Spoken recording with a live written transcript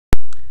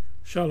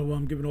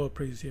Shalom, giving all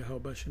praise here. How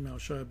about Shemal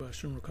Shai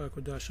Bashim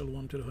Rakakodah?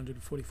 Shalom to the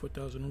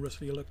 144,000 and rest of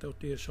the elect out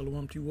there.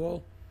 Shalom to you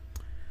all.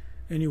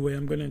 Anyway,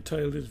 I'm going to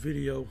entitle this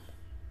video,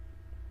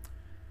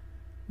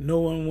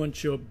 No One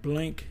Wants Your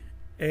Blank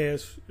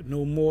Ass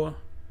No More.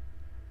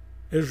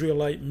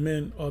 Israelite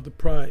Men Are the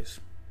Prize.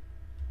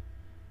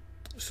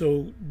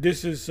 So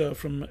this is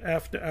from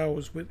After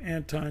Hours with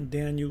Anton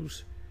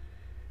Daniels.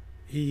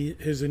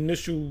 His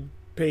initial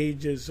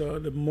page is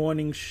the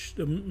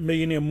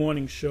Millionaire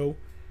Morning Show.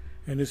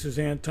 And this is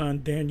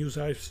Anton Daniels.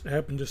 I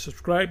happen to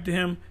subscribe to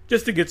him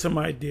just to get some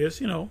ideas,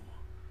 you know.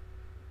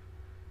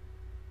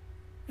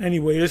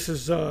 Anyway, this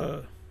is,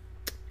 he'll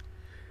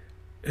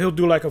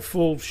do like a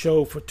full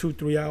show for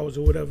 2-3 hours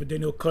or whatever.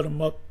 Then he'll cut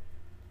them up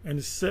in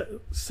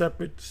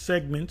separate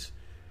segments.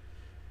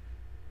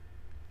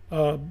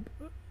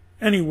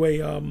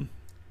 Anyway,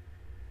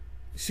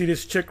 see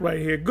this chick right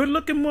here. Good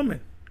looking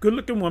woman.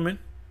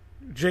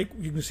 Jake,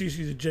 you can see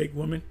she's a Jake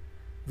woman.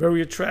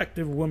 Very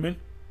attractive woman,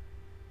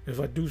 if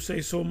I do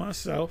say so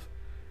myself.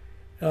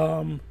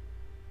 Now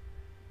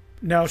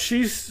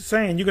she's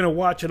saying, you're going to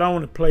watch it. I don't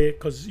want to play it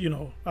because, you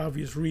know,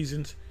 obvious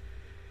reasons.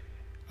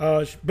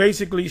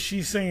 Basically,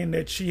 she's saying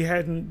that she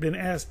hadn't been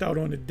asked out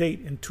on a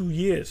date in 2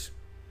 years.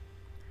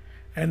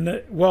 And,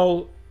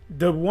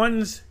 the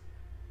ones,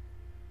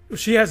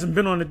 she hasn't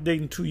been on a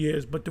date in 2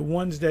 years, but the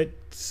ones that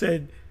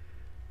said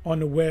on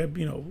the web,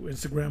 you know,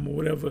 Instagram or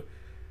whatever,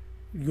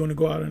 you're going to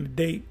go out on a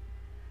date.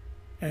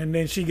 And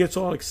then she gets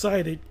all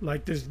excited,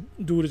 like this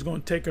dude is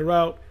going to take her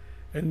out.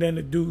 And then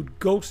the dude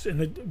ghosts,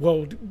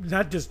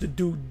 not just the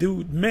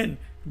dude, men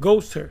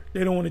ghost her.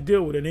 They don't want to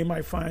deal with her. They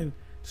might find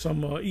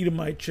some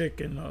Edomite chick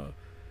and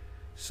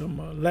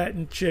some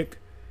Latin chick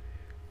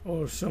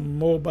or some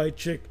Moabite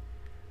chick.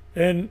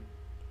 And,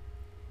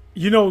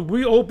 you know,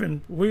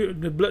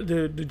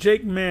 the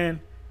Jake man,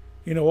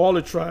 you know, all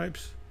the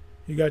tribes.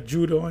 You got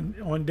Judah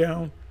on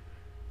down,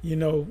 you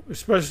know,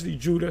 especially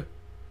Judah.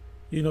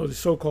 You know, the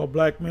so-called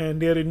black man.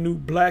 They're the new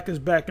black is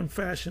back in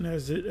fashion,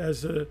 as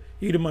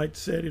Edomite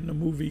said in the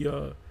movie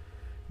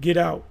Get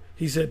Out.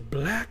 He said,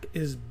 black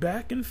is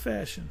back in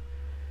fashion.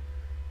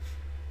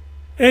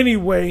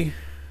 Anyway,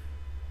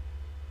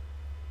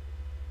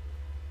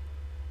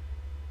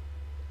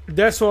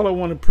 that's all I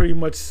want to pretty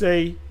much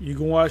say. You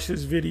can watch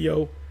this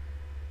video.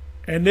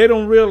 And they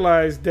don't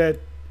realize that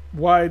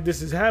why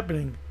this is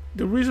happening.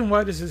 The reason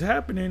why this is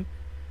happening,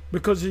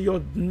 because of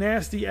your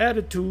nasty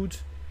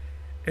attitudes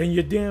and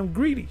you're damn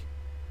greedy.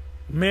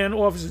 A man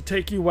offers to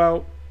take you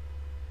out.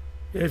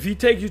 If he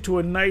takes you to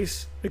a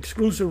nice,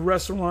 exclusive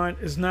restaurant,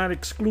 it's not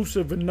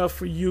exclusive enough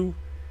for you.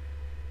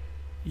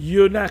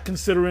 You're not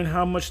considering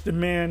how much the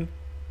man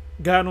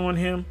got on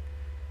him,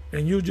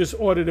 and you just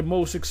order the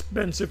most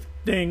expensive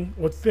thing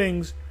or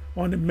things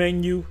on the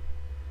menu.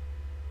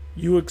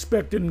 You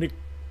expect him to,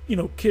 you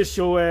know, kiss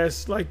your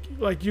ass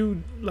like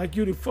you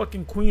the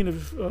fucking queen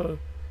of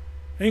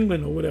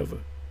England or whatever,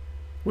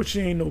 which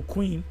she ain't no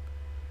queen.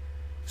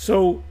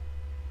 So,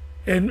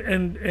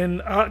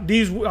 and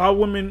our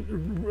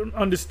women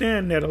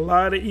understand that a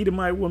lot of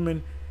Edomite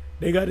women,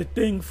 they got a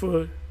thing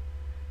for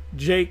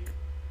Jake,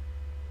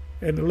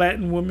 and the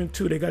Latin women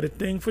too. They got a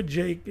thing for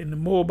Jake, and the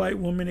Moabite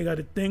women, they got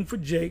a thing for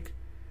Jake.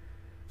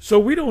 So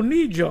we don't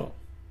need y'all.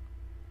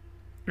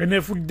 And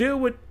if we deal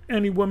with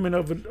any women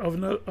of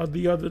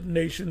the other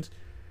nations,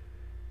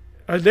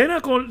 they're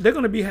going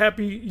to be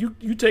happy.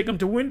 You take them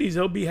to Wendy's,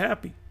 they'll be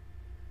happy.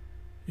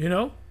 You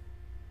know.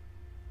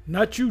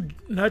 Not you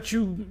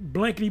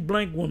blankety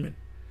blank woman.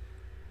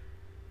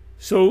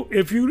 So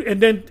if you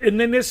and then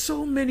there's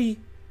so many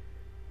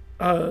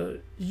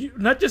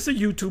not just a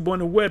YouTube, on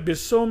the web, there's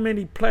so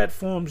many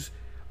platforms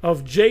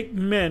of Jake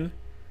men,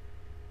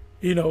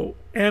 you know,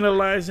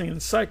 analyzing and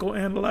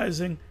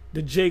psychoanalyzing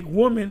the Jake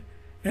woman,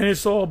 and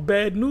it's all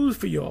bad news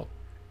for y'all.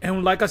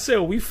 And like I said,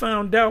 we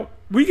found out,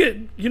 we get,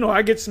 you know,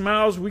 we get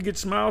smiles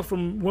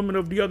from women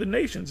of the other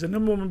nations, and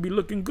them women be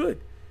looking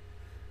good.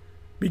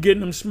 Be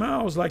getting them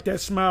smiles, like that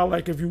smile,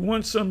 like if you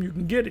want something, you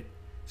can get it.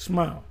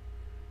 Smile.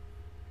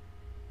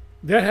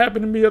 That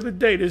happened to me the other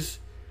day. This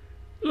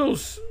little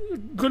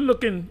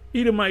good-looking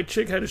Edomite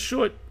chick had a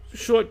short.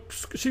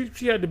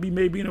 She had to be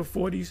maybe in her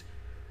 40s,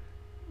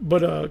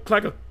 but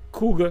like a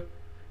cougar,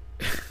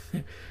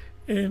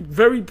 and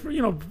very,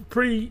 you know,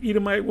 pretty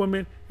Edomite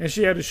woman. And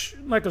she had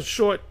like a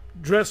short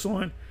dress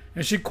on,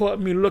 and she caught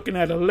me looking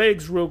at her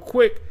legs real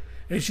quick,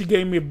 and she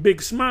gave me a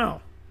big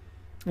smile.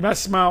 And I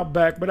smiled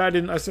back, but I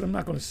didn't. I said, I'm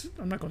not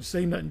gonna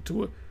say nothing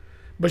to her.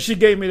 But she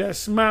gave me that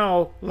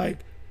smile,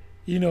 like,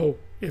 you know,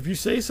 if you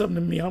say something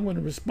to me, I'm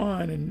gonna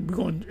respond, and we're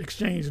gonna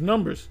exchange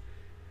numbers.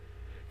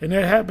 And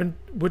that happened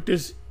with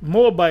this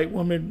Moabite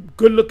woman,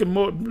 good-looking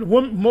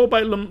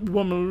Moabite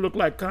woman, looked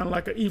like kind of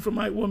like an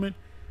Ephraimite woman,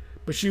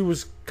 but she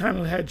was kind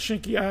of had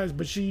shinky eyes,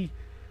 but she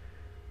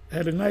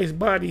had a nice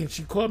body, and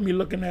she caught me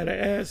looking at her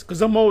ass,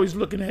 because I'm always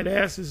looking at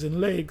asses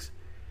and legs.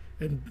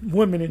 And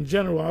women in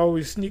general, I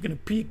always sneaking a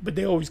peek, but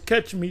they always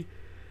catch me.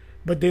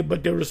 But their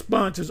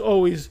response is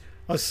always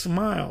a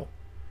smile,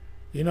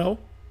 you know.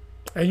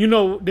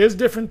 And there's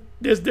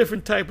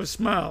different type of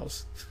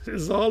smiles.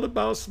 It's all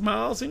about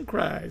smiles and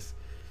cries.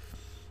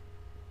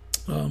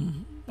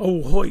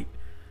 Old Hoyt.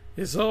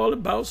 It's all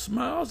about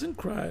smiles and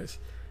cries.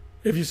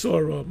 If you saw,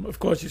 of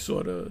course, you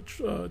saw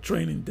the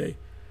Training Day,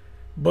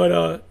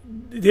 but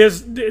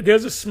there's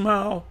a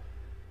smile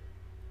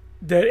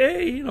that,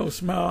 hey,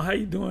 smile. How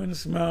you doing?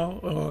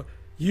 Smile.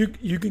 You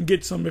can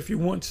get some if you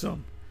want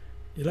some.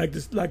 You like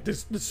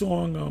the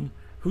song.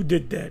 Who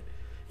did that?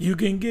 You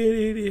can get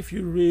it if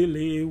you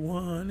really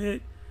want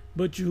it,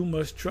 but you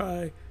must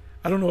try.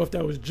 I don't know if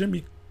that was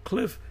Jimmy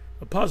Cliff.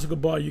 Apostle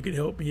Bar, you can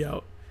help me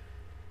out.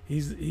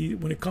 He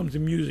when it comes to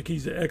music,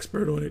 he's an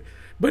expert on it.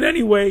 But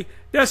anyway,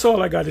 that's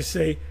all I got to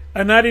say.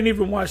 And I didn't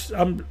even watch.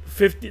 I'm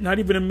 50, not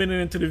even a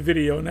minute into the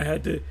video, and I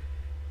had to,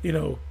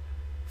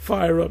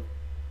 fire up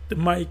the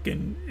mic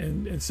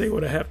and say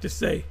what I have to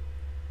say.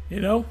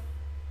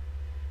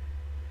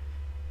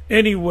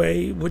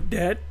 Anyway, with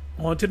that,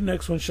 on to the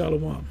next one.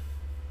 Shalom.